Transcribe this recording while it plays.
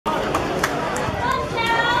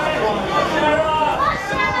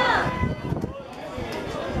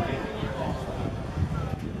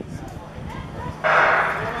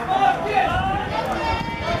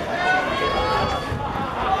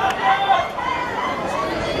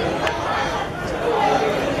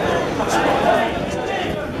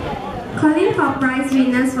prize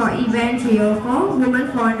winners for event 304,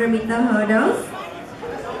 women 400 meter hurdles.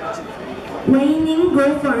 Wei Ning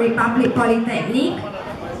gold for Republic Polytechnic.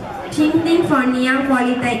 Ching Ting for Nanyang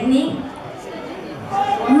Polytechnic.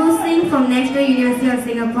 Ru Sing from National University of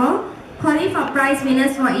Singapore. Calling for prize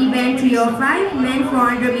winners for event 305, men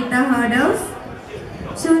 400 meter hurdles.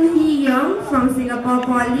 Chun Hee Young from Singapore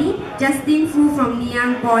Poly. Justin Fu from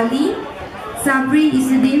Nanyang Poly. Sabri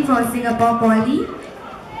Isuddin for Singapore Poly.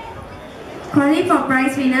 Calling for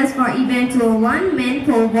prize winners for event 201, men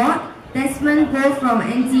pole vault. Desmond Goh from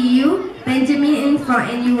NTU. Benjamin Ng from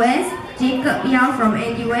NUS. Jacob Yao from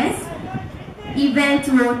NUS. Event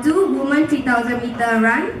 202, women 3000 meter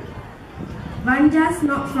run. Vanja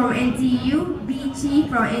Snok from NTU. B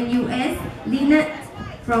Chi from NUS. Lynette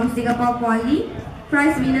from Singapore Poly.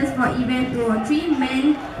 Prize winners for event 203,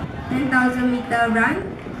 men 10,000 meter run.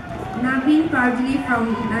 Navin Parjali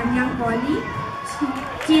from Nanyang Poly.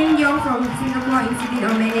 Qian Yong from Singapore Institute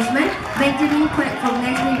of Management. Benjamin Kwek from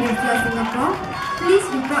National University of Singapore. Please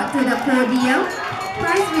report to the podium.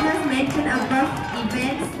 Prize winners mentioned above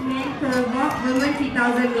events: men pole vault, women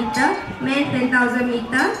 3000 meter, men 10,000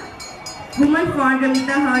 meter, women 400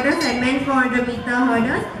 meter hurdles, and men 400 meter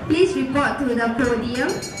hurdles. Please report to the podium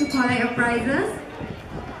to collect your prizes.